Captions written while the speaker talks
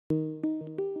Get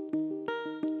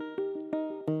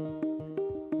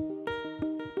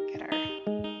our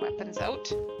weapons out.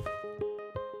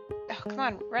 Oh, come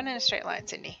on, run in a straight line,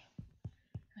 Cindy.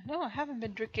 No, I haven't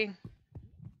been drinking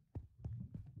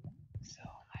so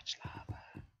much lava.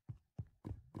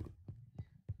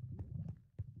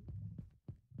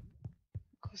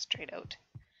 Go straight out.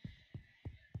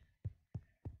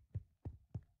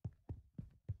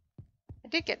 I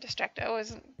did get distracted. I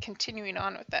wasn't continuing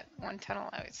on with that one tunnel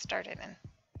I started in.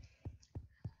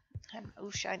 Had an oh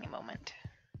shiny moment.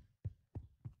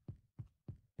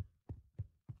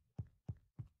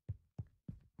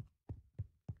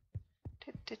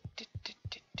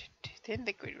 Didn't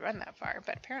think we'd run that far,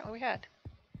 but apparently we had.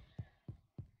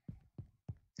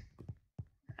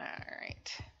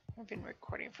 Alright. We've been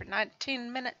recording for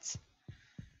 19 minutes.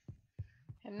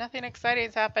 And nothing exciting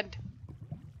has happened.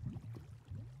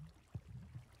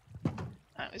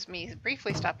 That was me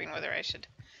briefly stopping whether I should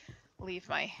leave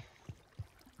my,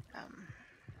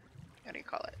 what do you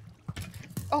call it?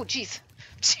 Oh, jeez.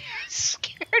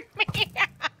 Scared me.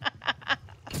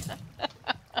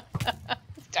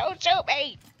 Don't shoot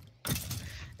me.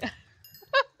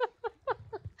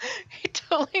 He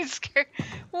totally scared.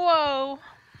 Whoa.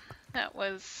 That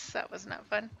was not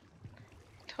fun.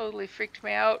 Totally freaked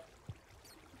me out.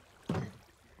 I'm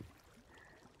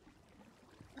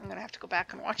gonna have to go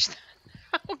back and watch that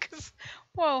now because,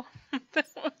 whoa, that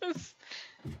was.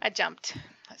 I jumped.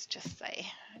 Let's just say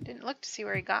I didn't look to see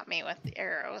where he got me with the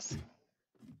arrows.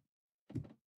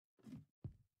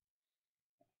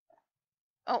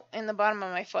 Oh, in the bottom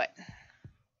of my foot.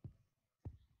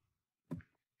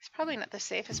 It's probably not the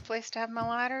safest place to have my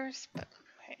ladders, but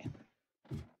hey,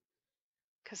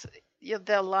 because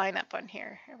they'll line up on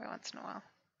here every once in a while.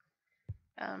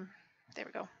 There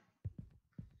we go.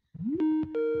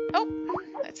 Oh,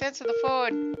 let's answer the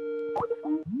phone.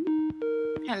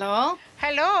 Hello?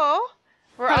 Hello?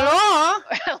 Hello?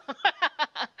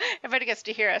 Everybody gets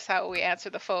to hear us how we answer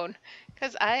the phone,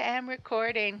 because I am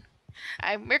recording.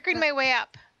 I'm working my way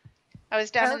up. I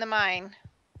was down in the mine.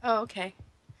 Oh, okay.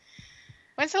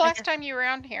 When's the last time you were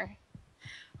around here?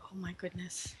 Oh my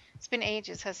goodness. It's been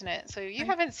ages, hasn't it? So you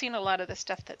haven't seen a lot of the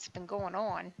stuff that's been going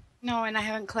on. No, and I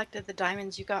haven't collected the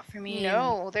diamonds you got for me.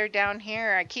 No, they're down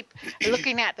here. I keep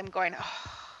looking at them going,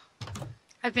 oh.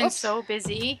 I've been so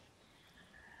busy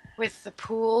with the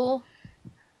pool.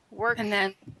 Work. And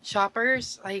then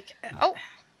shoppers. Like. Oh,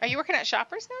 are you working at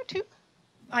Shoppers now too?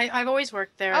 I've always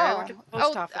worked there. I work at the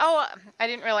post office. Oh, I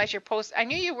didn't realize your post. I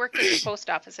knew you worked at the post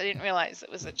office. I didn't realize it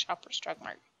was at Shoppers Drug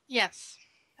Mart. Yes.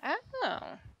 Oh.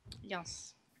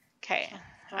 Yes. Okay.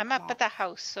 I'm up at the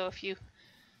house, so if you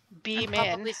beam in. I'm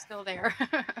probably still there.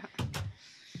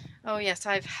 Oh, yes,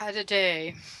 I've had a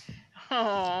day.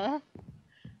 Oh.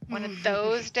 One of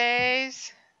those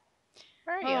days.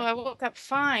 Where are you? Oh, I woke up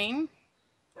fine.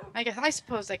 I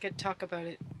suppose I could talk about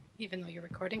it even though you're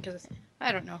recording, because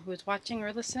I don't know who's watching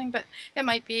or listening, but it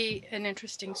might be an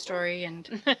interesting story. And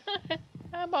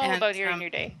I'm all about hearing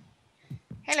your day.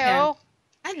 Hello.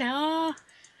 Hello.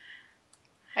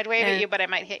 I'd wave at you, but I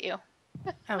might hit you.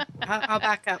 Oh, I'll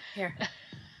back up here.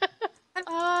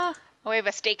 Hello. I'll wave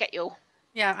a steak at you.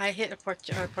 Yeah, I hit a pork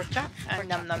chop.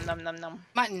 Num, num, num, num, num.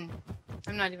 Mutton.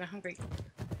 I'm not even hungry.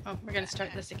 Oh, we're going to start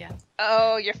this again.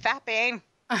 Oh, you're fapping.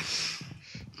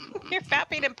 You're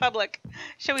fapping in public.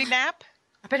 Shall we nap?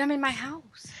 But I'm in my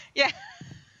house. Yeah.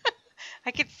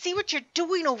 I can see what you're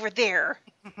doing over there.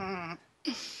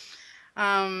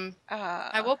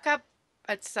 I woke up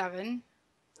at 7.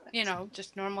 You know,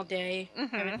 just normal day.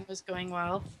 Everything was going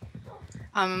well.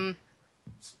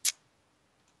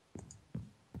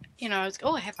 You know,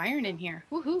 I have iron in here.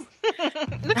 Woohoo!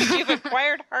 Look at you've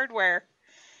acquired hardware.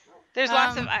 There's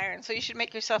lots of iron, so you should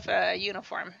make yourself a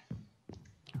uniform.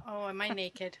 Oh, am I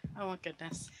naked? Oh my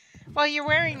goodness. Well, you're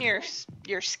wearing your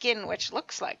skin, which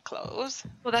looks like clothes.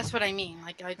 Well, that's what I mean.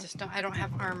 Like I don't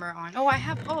have armor on. Oh, I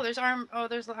have. Oh, there's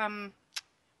there's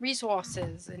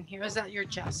resources in here. Is that your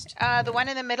chest? The one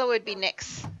in the middle would be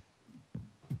Nick's.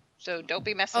 So don't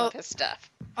be messing with his stuff.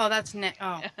 Oh, that's Nick.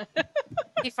 Oh.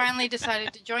 He finally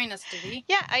decided to join us, did he?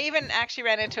 Yeah, I even actually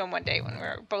ran into him one day when we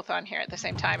were both on here at the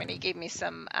same time, and he gave me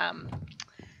some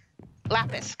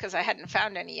lapis because I hadn't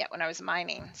found any yet when I was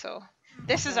mining. So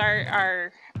this is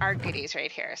our goodies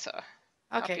right here. So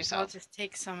okay, so I'll just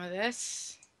take some of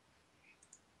this.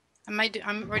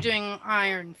 We're doing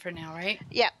iron for now, right?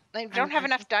 Yeah, I don't have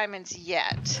enough diamonds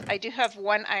yet. I do have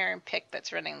one iron pick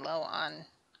that's running low on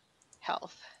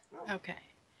health. Okay.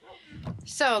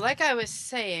 So, like I was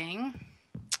saying,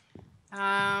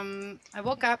 I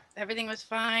woke up, everything was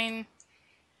fine.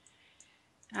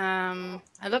 I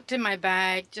looked in my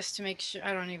bag just to make sure,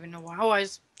 I don't even know why. Oh, I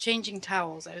was changing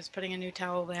towels. I was putting a new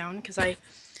towel down because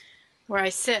where I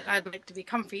sit, I'd like to be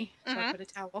comfy, so I put a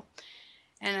towel.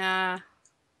 And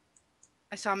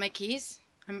I saw my keys.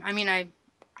 I mean,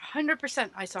 100%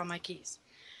 I saw my keys.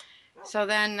 So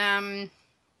then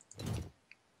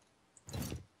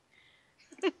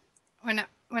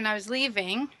when I was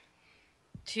leaving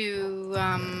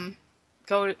to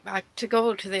go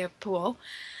to the pool,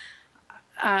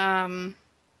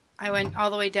 I went all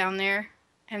the way down there,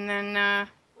 and then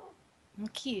no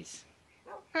keys.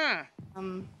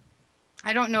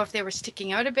 I don't know if they were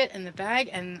sticking out a bit in the bag,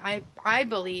 and I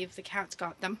believe the cats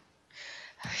got them.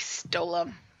 I stole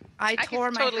them. I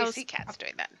tore my totally house. See cats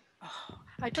doing that. Oh,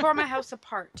 I tore my house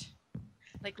apart.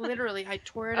 Like literally, I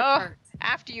tore it apart.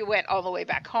 After you went all the way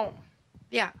back home.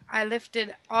 Yeah, I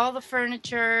lifted all the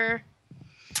furniture.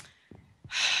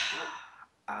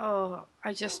 Oh,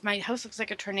 my house looks like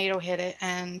a tornado hit it,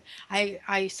 and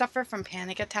I suffer from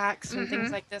panic attacks when things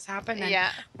like this happen. And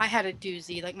I had a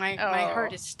doozy. Like my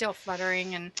heart is still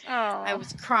fluttering, and I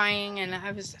was crying, and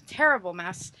I was a terrible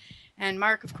mess. And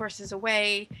Mark, of course, is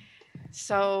away,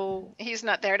 so he's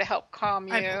not there to help calm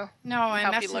you. I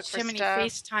messaged him and he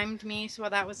FaceTimed me, so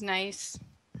that was nice.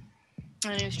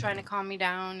 And he was trying to calm me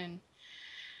down, and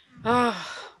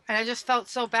I just felt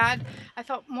so bad. I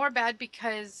felt more bad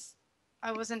because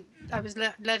I was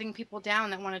letting people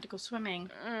down that wanted to go swimming.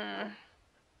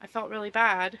 I felt really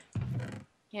bad,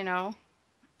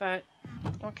 but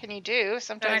what can you do?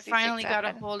 Sometimes I finally got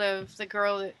a hold of the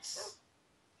girl that's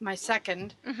my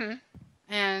second,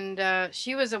 and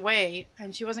she was away,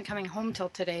 and she wasn't coming home till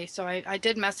today, so I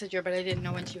did message her, but I didn't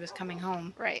know when she was coming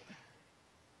home. Right.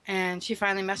 And she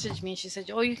finally messaged me. She said,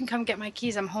 "Oh, you can come get my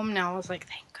keys. I'm home now." I was like,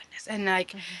 thank goodness. And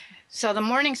so the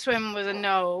morning swim was a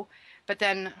no, but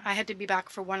then I had to be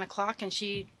back for 1 o'clock, and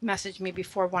she messaged me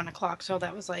before 1 o'clock. So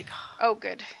that was like, oh,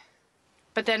 good.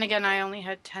 But then again, I only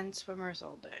had 10 swimmers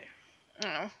all day.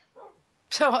 Oh.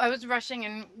 So I was rushing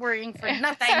and worrying for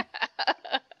nothing.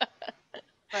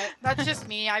 But that's just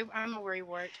me. I'm a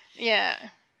worrywart. Yeah.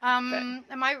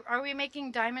 Are we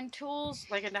making diamond tools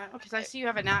because I see you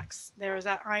have an axe there? Is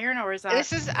that iron or is that?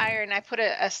 This is iron. I put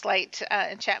a slight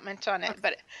enchantment on it,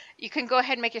 but you can go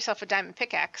ahead and make yourself a diamond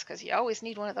pickaxe because you always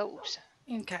need one of those.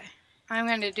 Okay, I'm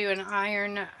going to do an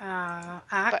iron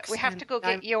axe. But we have to go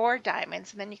get your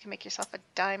diamonds, and then you can make yourself a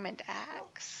diamond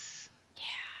axe. Yeah,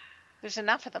 there's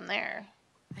enough of them there.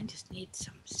 I just need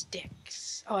some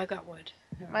sticks. Oh, I got wood.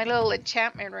 My little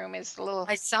enchantment room is a little.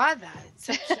 I saw that. It's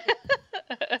so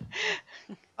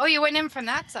Oh, you went in from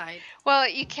that side? Well,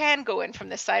 you can go in from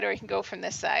this side, or you can go from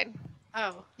this side.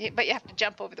 Oh. But you have to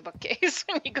jump over the bookcase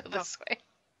when you go this way.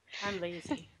 I'm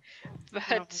lazy.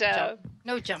 But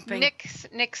no jumping.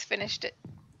 Nick's finished it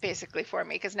basically for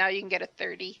me because now you can get a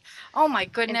 30. Oh my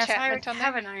goodness! I already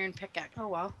have an iron pickaxe. Oh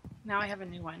well, now I have a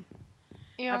new one.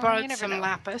 I borrowed some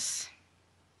lapis.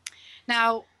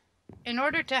 Now, in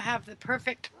order to have the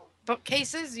perfect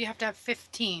bookcases, you have to have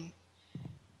 15.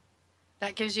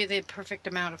 That gives you the perfect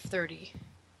amount of 30.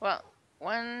 Well,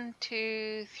 1,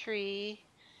 2, 3,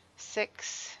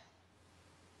 6,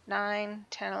 9,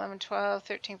 10, 11, 12,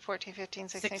 13, 14, 15,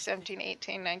 16, 17,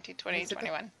 18, 19, 20,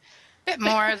 21. A bit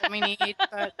more than we need,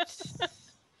 but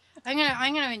I'm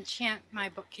gonna enchant my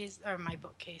bookcase.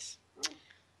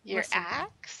 Your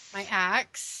axe? My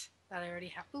axe that I already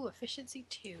have. Ooh, efficiency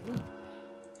 2.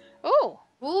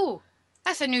 Ooh,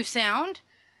 that's a new sound.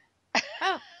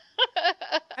 Oh.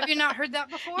 Have you not heard that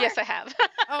before? Yes, I have.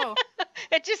 Oh.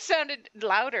 It just sounded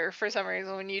louder for some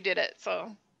reason when you did it,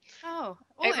 so. Oh.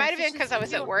 It might have been because I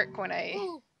was at work when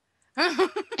I.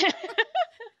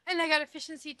 And I got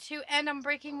efficiency 2, and I'm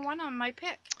breaking 1 on my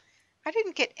pick. I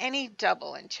didn't get any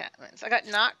double enchantments. I got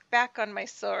knocked back on my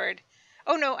sword.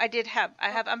 Oh no, I did have.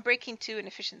 I'm breaking 2 and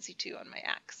efficiency 2 on my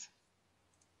axe.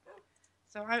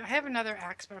 So I have another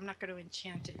axe, but I'm not going to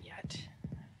enchant it yet.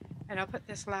 And I'll put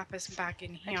this lapis back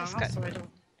in here so I don't.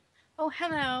 Oh,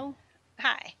 hello.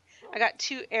 Hi. I got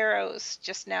 2 arrows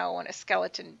just now when a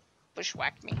skeleton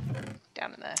bushwhacked me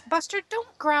down in the. Buster,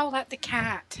 don't growl at the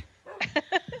cat.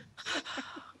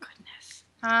 Oh, goodness.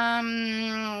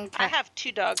 Okay. I have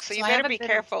 2 dogs, so you better be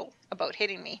careful about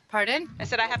hitting me. Pardon? I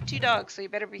said I have 2 dogs, so you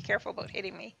better be careful about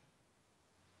hitting me.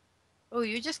 Oh,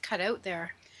 you just cut out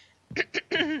there.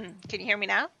 Can you hear me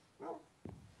now?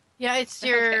 Yeah, it's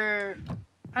your. Okay.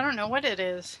 I don't know what it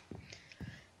is.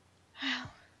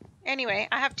 Anyway,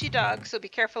 I have 2 dogs, so be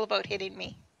careful about hitting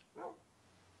me.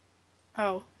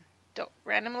 Oh. Don't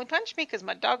randomly punch me, because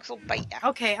my dogs will bite you.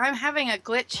 Okay, I'm having a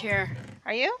glitch here.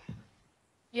 Are you?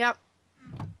 Yep.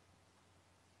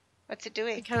 What's it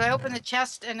doing? Because I opened the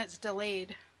chest and it's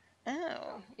delayed.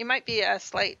 Oh, you might be a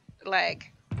slight lag.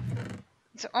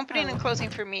 It's opening and closing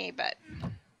for me, but...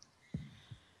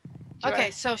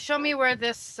 Okay, so show me where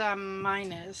this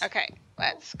mine is. Okay,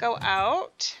 let's go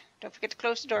out. Don't forget to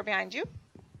close the door behind you.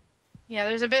 Yeah,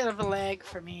 there's a bit of a lag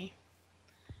for me.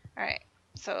 All right,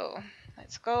 so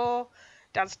let's go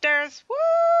downstairs.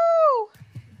 Woo!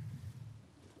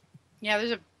 Yeah,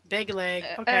 there's a big lag.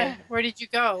 Okay, where did you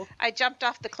go? I jumped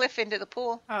off the cliff into the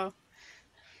pool. Oh.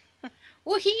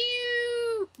 Woohoo!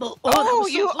 Oh,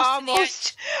 you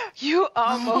almost.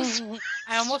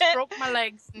 I almost broke my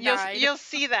legs and died. You'll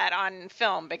see that on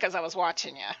film because I was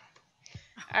watching you.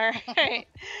 All right.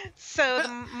 So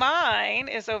mine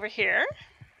is over here.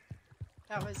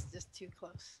 That was just too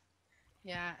close.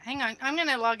 Yeah, hang on. I'm going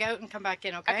to log out and come back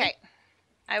in, okay? Okay.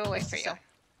 I will wait for you.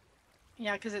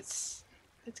 Yeah, because it's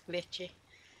glitchy.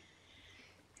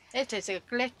 It is a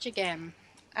glitchy game.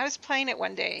 I was playing it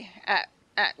one day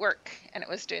at work, and it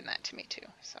was doing that to me too.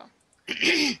 So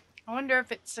I wonder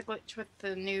if it's a glitch with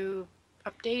the new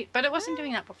update, but it wasn't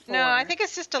doing that before. No, I think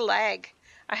it's just a lag.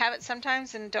 I have it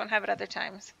sometimes and don't have it other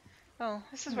times. Oh,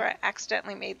 this is where I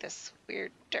accidentally made this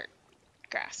weird dirt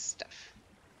grass stuff.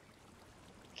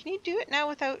 Can you do it now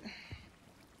without...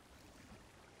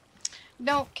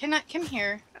 No, cannot. Come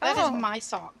here. That is my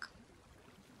sock.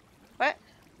 What?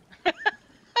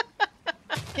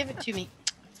 Give it to me.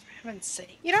 For heaven's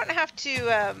sake. You don't have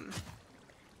to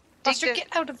Buster, get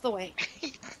out of the way.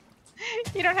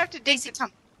 You don't have to dig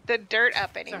the dirt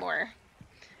up anymore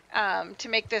to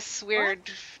make this weird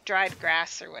dried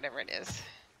grass or whatever it is.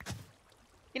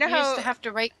 You know how you used to have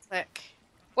to right click.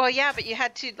 Well, yeah, but you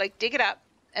had to like dig it up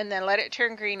and then let it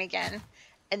turn green again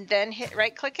and then hit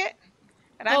right click it.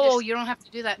 And you don't have to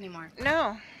do that anymore.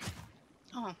 No.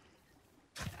 Oh.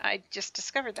 I just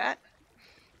discovered that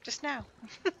just now.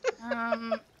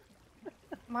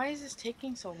 Why is this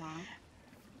taking so long?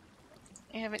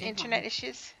 You having internet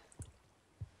issues?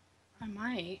 I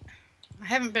might. I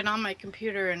haven't been on my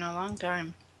computer in a long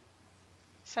time.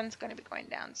 Sun's going to be going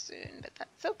down soon, but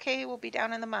that's okay. We'll be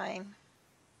down in the mine.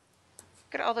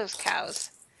 Look at all those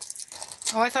cows.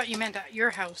 Oh, I thought you meant at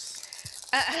your house.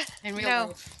 In real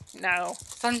life. No.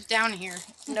 Sun's down here.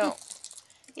 No.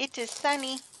 It is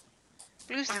sunny.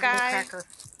 Blue sky.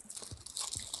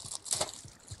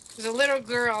 There's a little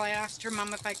girl. I asked her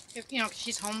mom if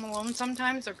she's home alone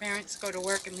sometimes. Her parents go to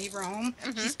work and leave her home.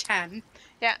 She's 10.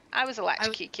 Yeah, I was a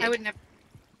latchkey kid.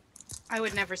 I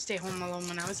would never stay home alone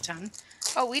when I was 10.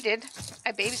 Oh, we did.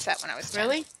 I babysat when I was 10.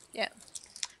 Really? Yeah.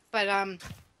 But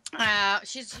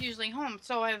she's usually home.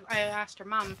 So I asked her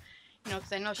mom,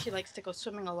 because I know she likes to go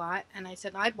swimming a lot, and I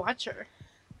said I'd watch her.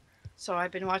 So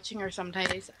I've been watching her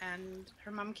sometimes, and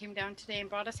her mom came down today and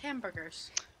brought us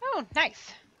hamburgers. Oh,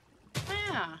 nice.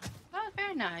 Yeah. Oh,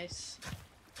 very nice.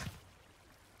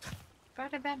 Very,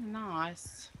 very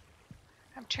nice.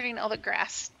 I'm turning all the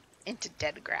grass into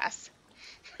dead grass.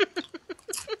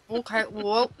 Okay.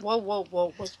 Whoa.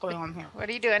 What's going on here? What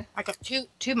are you doing? I got two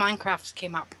Minecrafts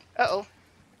came up. Uh-oh.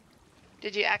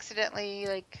 Did you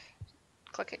accidentally,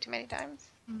 click it too many times?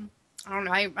 I don't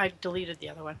know. I deleted the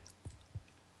other one.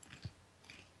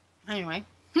 Anyway.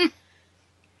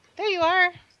 There you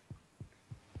are.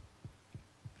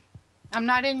 I'm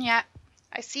not in yet.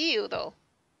 I see you, though.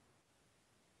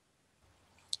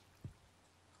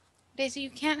 Daisy, you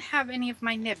can't have any of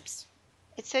my nibs.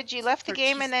 It said you left the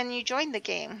game and then you joined the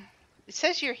game. It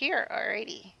says you're here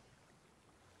already.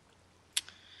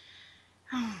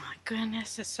 Oh my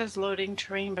goodness. It says loading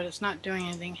terrain, but it's not doing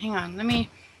anything. Hang on. Let me...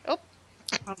 Oh,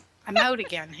 I'm out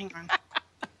again. Hang on.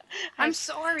 I'm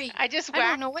sorry. I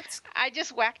don't know what's... I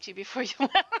just whacked you before you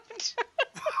left.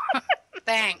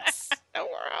 Thanks. No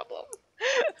problem.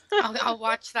 I'll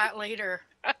watch that later.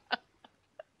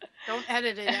 Don't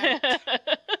edit it out.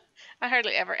 I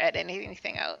hardly ever edit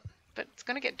anything out. But it's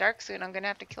going to get dark soon. I'm going to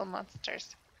have to kill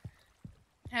monsters.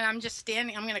 And I'm just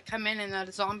standing. I'm going to come in and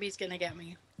that zombie's going to get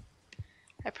me.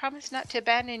 I promise not to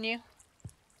abandon you.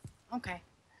 Okay.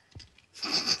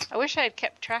 I wish I had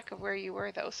kept track of where you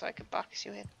were, though, so I could box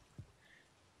you in.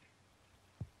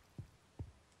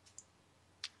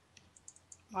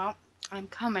 Well, I'm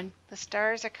coming. The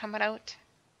stars are coming out.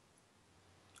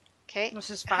 Okay. This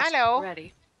is fast. Hello.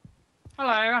 Ready. Hello.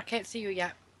 I can't see you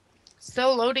yet.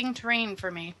 Still loading terrain for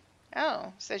me.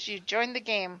 Oh, says you joined the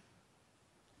game.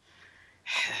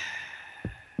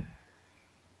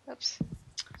 Oops.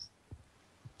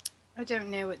 I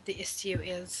don't know what the issue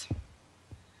is.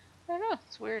 I don't know.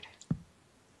 It's weird.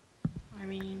 I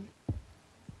mean...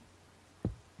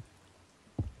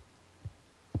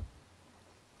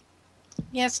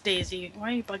 Yes, Daisy. Why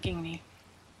are you bugging me?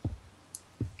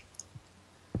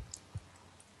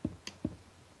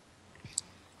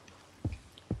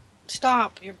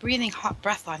 Stop. You're breathing hot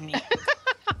breath on me.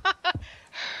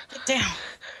 down.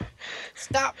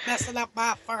 Stop messing up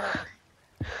my fur.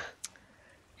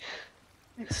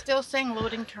 It's still saying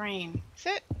loading terrain. Is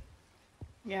it?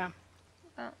 Yeah.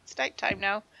 Well, it's night time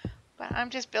now, but I'm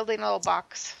just building a little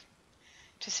box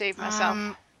to save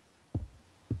myself.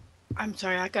 I'm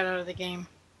sorry, I got out of the game.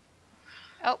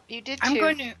 Oh, you did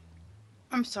too.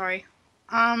 I'm sorry.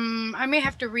 I may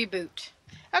have to reboot.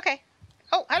 Okay.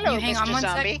 Oh, hello, Can you hang Mr. on one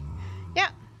Zombie. sec? Yeah.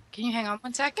 Can you hang on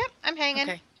one sec? Yep, I'm hanging.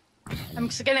 Okay. I'm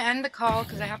just gonna end the call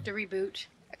because I have to reboot.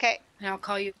 Okay. And I'll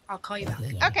call you back.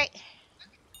 Okay.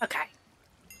 Okay.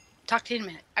 Talk to you in a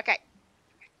minute. Okay.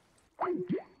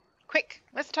 Quick,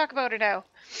 let's talk about her now.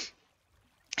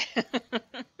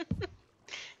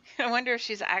 I wonder if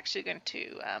she's actually going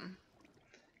to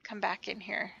come back in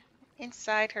here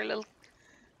inside her little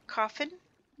coffin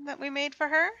that we made for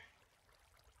her.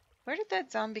 Where did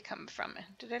that zombie come from?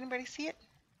 Did anybody see it?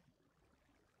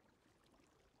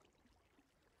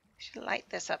 Should light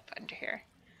this up under here.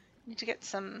 Need to get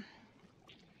some,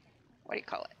 what do you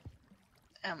call it?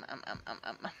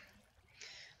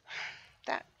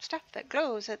 That stuff that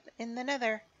glows in the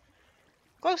nether.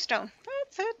 Glowstone.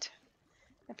 That's it.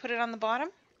 I put it on the bottom.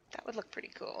 That would look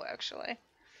pretty cool, actually.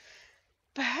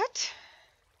 But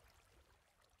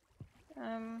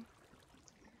wonder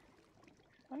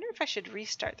if I should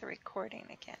restart the recording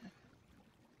again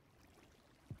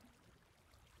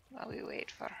while we wait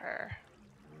for her.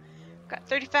 Got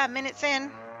 35 minutes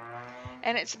in,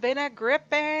 and it's been a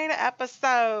gripping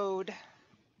episode.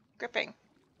 Gripping.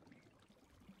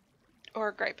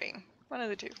 Or griping. One of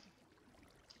the two.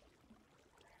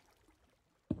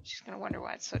 She's going to wonder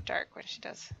why it's so dark when she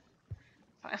does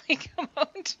finally come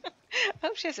out. I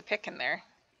hope she has a pick in there.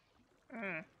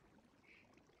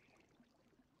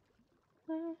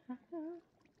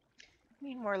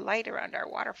 Need more light around our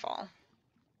waterfall.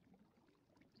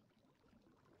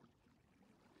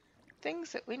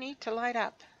 Things that we need to light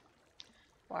up.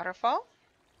 Waterfall.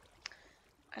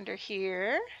 Under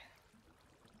here.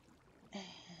 And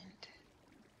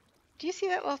do you see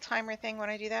that little timer thing when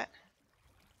I do that?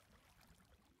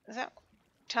 Is that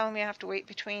telling me I have to wait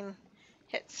between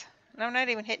hits? And I'm not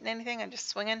even hitting anything, I'm just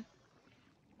swinging.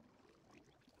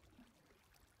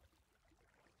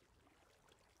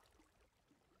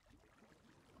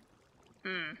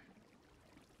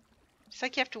 It's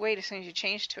like you have to wait as soon as you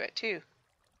change to it, too.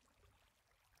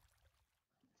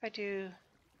 If I do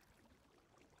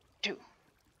 2.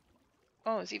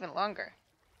 Oh, it's even longer.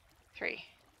 3.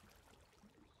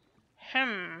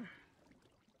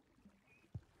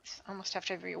 Almost have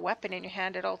to have your weapon in your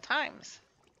hand at all times.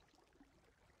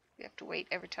 You have to wait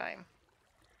every time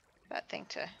for that thing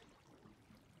to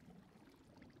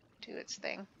do its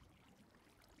thing.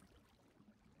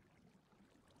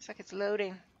 Looks like it's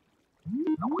loading.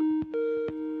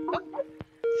 Oh,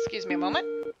 excuse me a moment.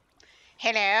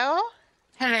 Hello?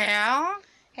 Hello?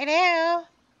 Hello?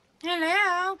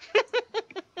 Hello?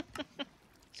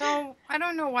 So, I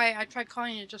don't know why I tried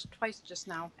calling you just twice just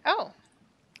now. Oh.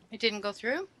 It didn't go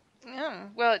through? Oh,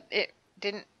 well, it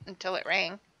didn't until it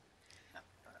rang.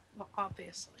 Well,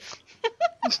 obviously.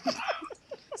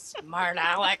 Smart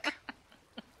Alec.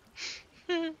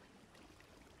 I'm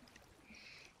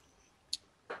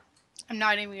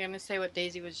not even going to say what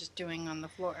Daisy was just doing on the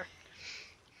floor.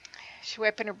 She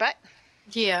wiping her butt?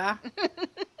 Yeah.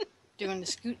 Doing the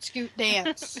scoot scoot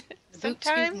dance. The boot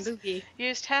scoot and boogie. You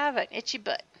just have an itchy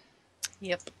butt.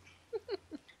 Yep.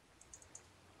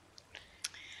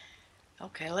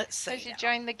 Okay, let's see. So you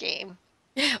join the game.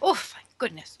 Oh, thank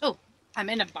goodness. Oh, I'm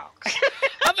in a box.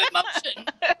 I'm in motion.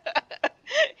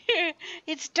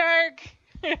 It's dark.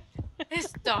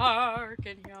 It's dark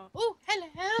and y'all. Oh,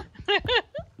 hello.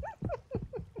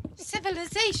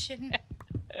 Civilization.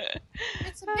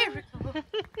 It's a miracle.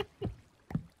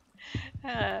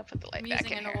 Put the light back in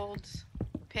here. I'm using an old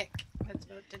pick that's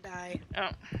about to die. Oh.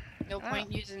 No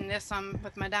point using this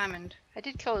with my diamond. I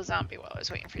did kill a zombie while I was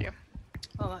waiting for you.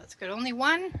 Oh, that's good. Only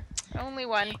one? Only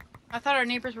one. I thought our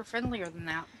neighbors were friendlier than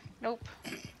that. Nope.